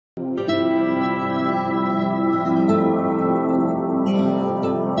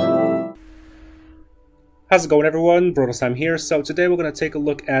How's it going, everyone? BrutalSam here. So today we're going to take a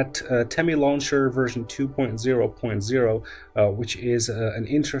look at Temi Launcher version 2.0.0, which is an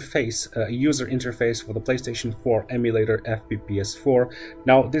interface, a user interface for the PlayStation 4 emulator FpPS4.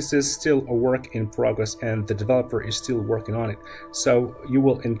 Now, this is still a work in progress and the developer is still working on it. So you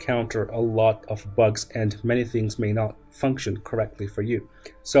will encounter a lot of bugs and many things may not function correctly for you.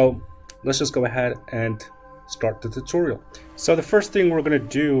 So let's just go ahead and start the tutorial. So the first thing we're going to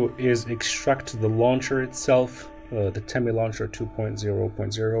do is extract the launcher itself, the Temi Launcher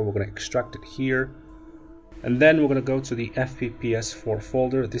 2.0.0. We're going to extract it here, and then we're going to go to the FpPS4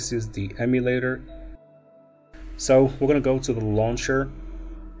 folder. This is the emulator. So we're going to go to the launcher,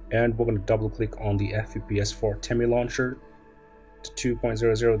 and we're going to double click on the FpPS4 Temi Launcher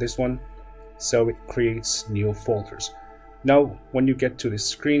 2.0.0, this one. So it creates new folders. Now, when you get to this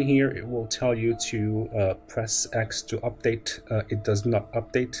screen here, it will tell you to press X to update. It does not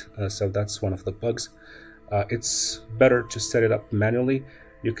update, so that's one of the bugs. It's better to set it up manually.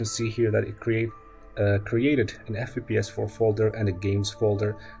 You can see here that it created an FpPS4 folder and a games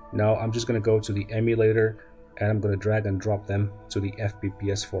folder. Now, I'm just going to go to the emulator, and I'm going to drag and drop them to the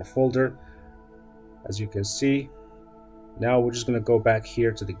FpPS4 folder. As you can see, now we're just going to go back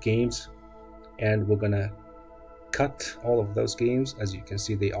here to the games, and we're going to cut all of those games. As you can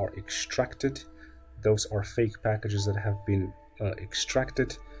see, they are extracted. Those are fake packages that have been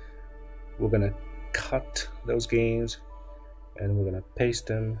extracted. We're gonna cut those games and we're gonna paste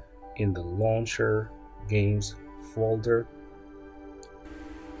them in the launcher games folder.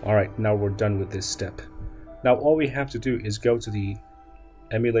 Alright, now we're done with this step. Now all we have to do is go to the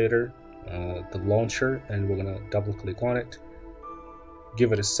emulator, the launcher, and we're gonna double click on it,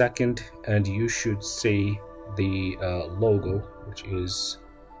 give it a second, and you should see the logo, which is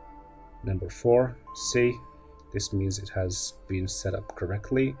number 4. See, this means it has been set up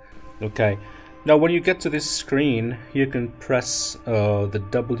correctly. Okay, now when you get to this screen, you can press the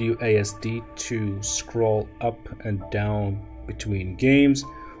WASD to scroll up and down between games,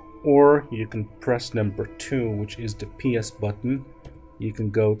 or you can press number 2, which is the PS button. You can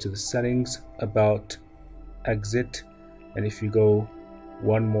go to the settings, about, exit, and if you go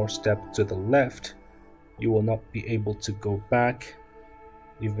one more step to the left, you will not be able to go back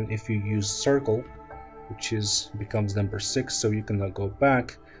even if you use circle, which becomes number 6, so you cannot go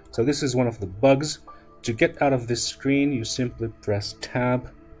back. So this is one of the bugs. To get out of this screen, you simply press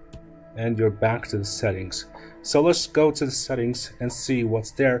tab and you're back to the settings. So let's go to the settings and see what's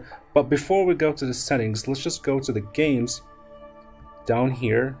there. But before we go to the settings, let's just go to the games down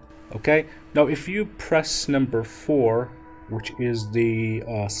here. Okay, now if you press number 4, which is the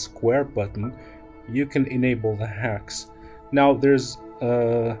square button, you can enable the hacks. Now there's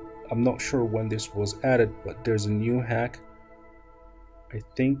I'm not sure when this was added, but there's a new hack, I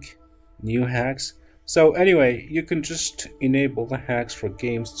think, new hacks. So anyway, you can just enable the hacks for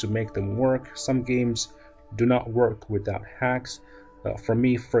games to make them work. Some games do not work without hacks. For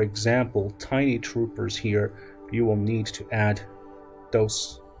me, for example, Tiny Troopers here, you will need to add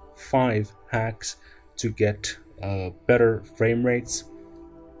those 5 hacks to get better frame rates.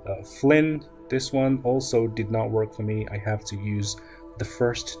 Flynn, this one also did not work for me. I have to use the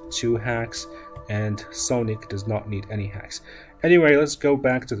first 2 hacks, and Sonic does not need any hacks. Anyway, let's go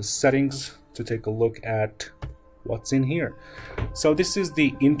back to the settings to take a look at what's in here. So this is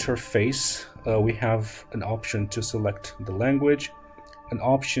the interface. We have an option to select the language, an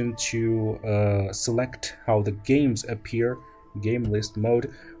option to select how the games appear, game list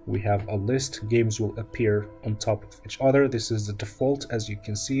mode. We have a list. Games will appear on top of each other. This is the default, as you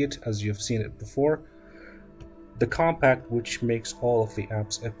can see it, as you've seen it before. The compact, which makes all of the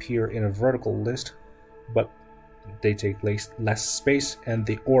apps appear in a vertical list, but they take less space, and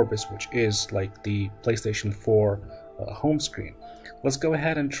the Orbis, which is like the PlayStation 4 home screen. Let's go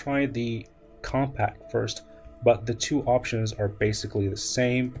ahead and try the compact first, but the 2 options are basically the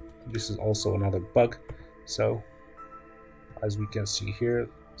same. This is also another bug. So as we can see here,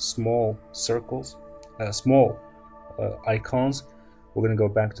 small circles, small icons. We're going to go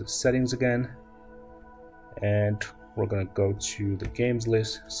back to the settings again, and we're going to go to the games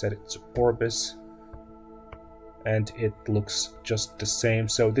list, set it to Orbis, and it looks just the same.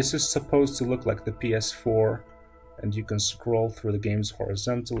 So this is supposed to look like the PS4, and you can scroll through the games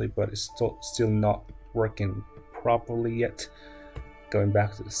horizontally, but it's still not working properly yet. Going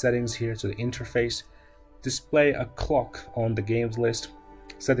back to the settings here, to the interface, display a clock on the games list.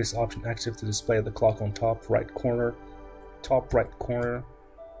 Set this option active to display the clock on top right corner. Top right corner.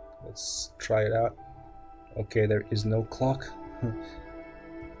 Let's try it out. Okay, there is no clock.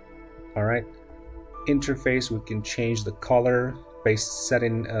 Alright. Interface, we can change the color based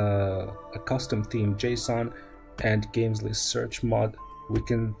setting, a custom theme JSON, and games list search mod. We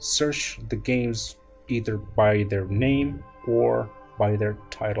can search the games either by their name or by their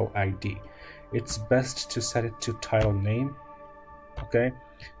title ID. It's best to set it to title name. Okay,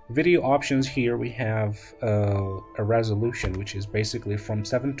 video options. Here we have a resolution which is basically from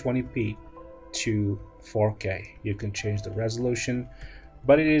 720p to 4K. You can change the resolution,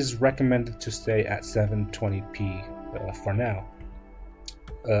 but it is recommended to stay at 720p for now.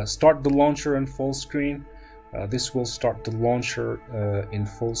 Start the launcher in full screen. This will start the launcher in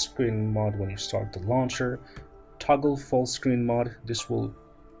full screen mode when you start the launcher. Toggle full screen mode. This will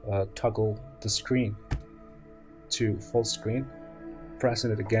toggle the screen to full screen.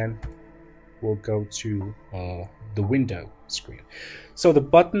 Pressing it again will go to the window screen. So the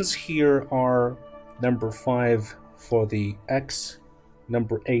buttons here are number 5 for the X,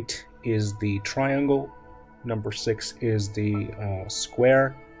 number 8 is the triangle, number 6 is the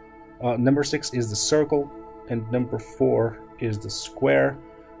square, number 6 is the circle, and number 4 is the square.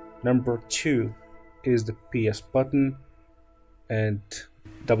 Number 2 is the PS button, and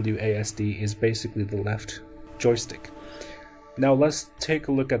WASD is basically the left joystick. Now let's take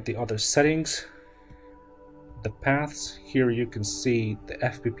a look at the other settings. The paths. Here you can see the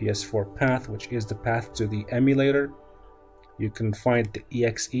FpPS4 path, which is the path to the emulator. You can find the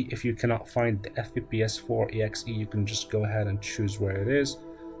exe. If you cannot find the FpPS4 exe, you can just go ahead and choose where it is.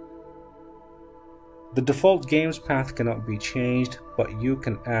 The default games path cannot be changed, but you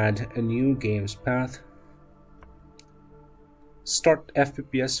can add a new games path. Start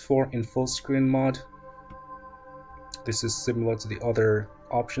FpPS4 in full screen mode. This is similar to the other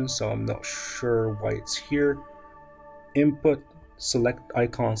options, so I'm not sure why it's here. Input, select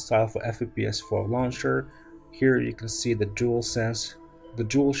icon style for FpPS4 launcher. Here you can see the DualSense, the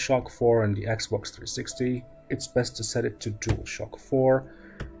DualShock 4 and the Xbox 360. It's best to set it to DualShock 4.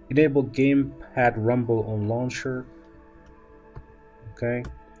 Enable gamepad rumble on launcher. Okay,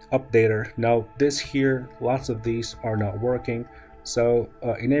 updater. Now this here, lots of these are not working, so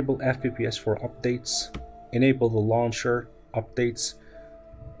enable FpPS4 updates. Enable the launcher updates.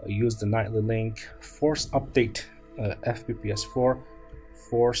 Use the nightly link. Force update FpPS4.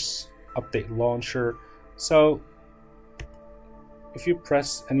 Force update launcher. So if you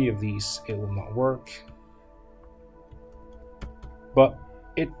press any of these, it will not work. But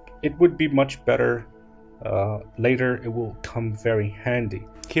it would be much better later. It will come very handy.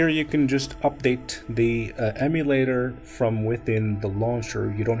 Here you can just update the emulator from within the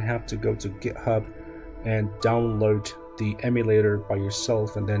launcher. You don't have to go to GitHub and download the emulator by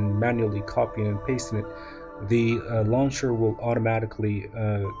yourself and then manually copying and pasting it. The launcher will automatically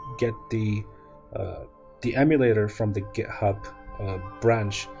get the emulator from the GitHub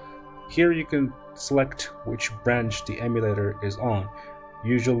branch. Here you can select which branch the emulator is on.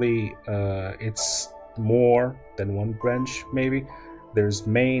 Usually it's more than one branch. Maybe there's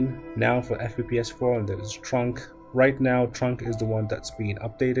main now for FpPS4, and there's trunk. Right now trunk is the one that's being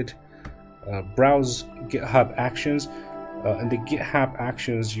updated. Browse GitHub Actions. In the GitHub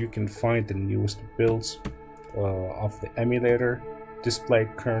Actions, you can find the newest builds of the emulator. Display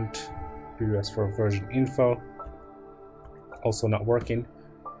current FpPS4 version info. Also not working.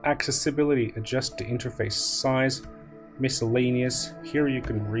 Accessibility, adjust the interface size. Miscellaneous. Here you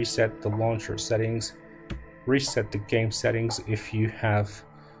can reset the launcher settings. Reset the game settings if you have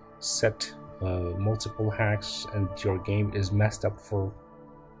set multiple hacks and your game is messed up for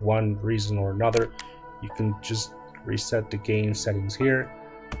one reason or another. You can just reset the game settings here,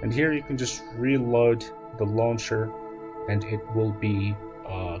 and here you can just reload the launcher and it will be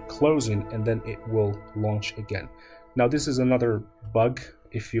closing, and then it will launch again. Now this is another bug.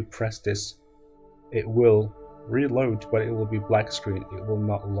 If you press this, it will reload, but it will be black screen. It will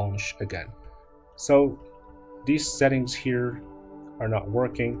not launch again. So these settings here are not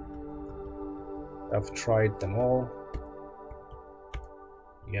working. I've tried them all.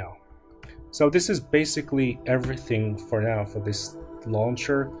 Yeah, so this is basically everything for now for this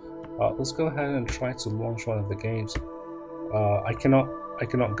launcher. Let's go ahead and try to launch one of the games. I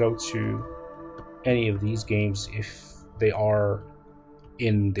cannot go to any of these games if they are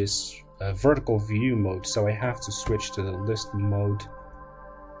in this vertical view mode, so I have to switch to the list mode.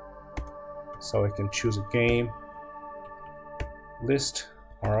 So I can choose a game. List.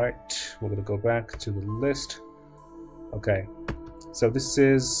 Alright, we're gonna go back to the list. Okay, so this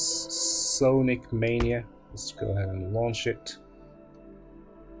is Sonic Mania. Let's go ahead and launch it.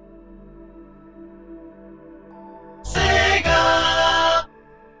 Sega!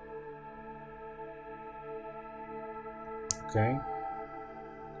 Okay.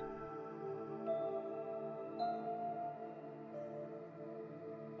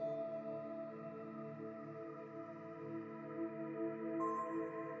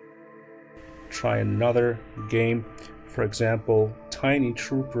 try another game, for example Tiny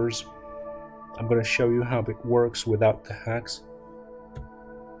Troopers. I'm going to show you how it works without the hacks.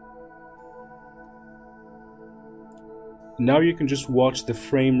 Now you can just watch the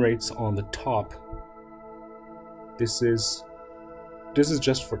frame rates on the top. This is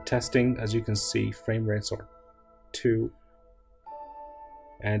just for testing. As you can see, frame rates are 2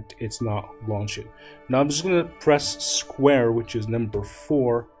 and it's not launching. Now I'm just going to press square, which is number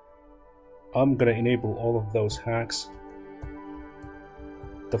 4. I'm going to enable all of those hacks.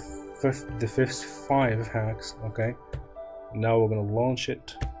 The fifth 5 hacks. Okay, now we're going to launch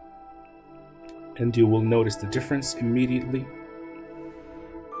it, and you will notice the difference immediately.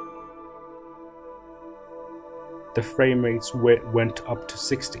 The frame rates went up to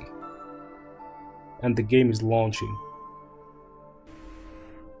 60 and the game is launching.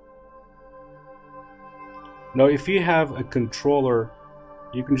 Now if you have a controller,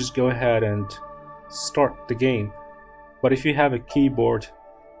 you can just go ahead and start the game, but if you have a keyboard,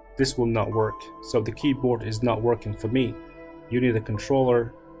 this will not work. So the keyboard is not working for me. You need a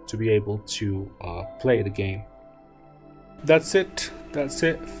controller to be able to play the game. That's it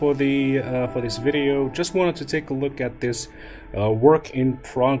for this video. Just wanted to take a look at this work in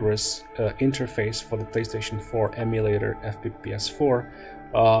progress interface for the PlayStation 4 emulator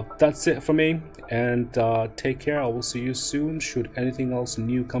FpPS4. That's it for me, and take care. I will see you soon should anything else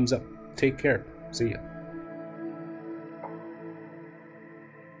new comes up. Take care. See ya.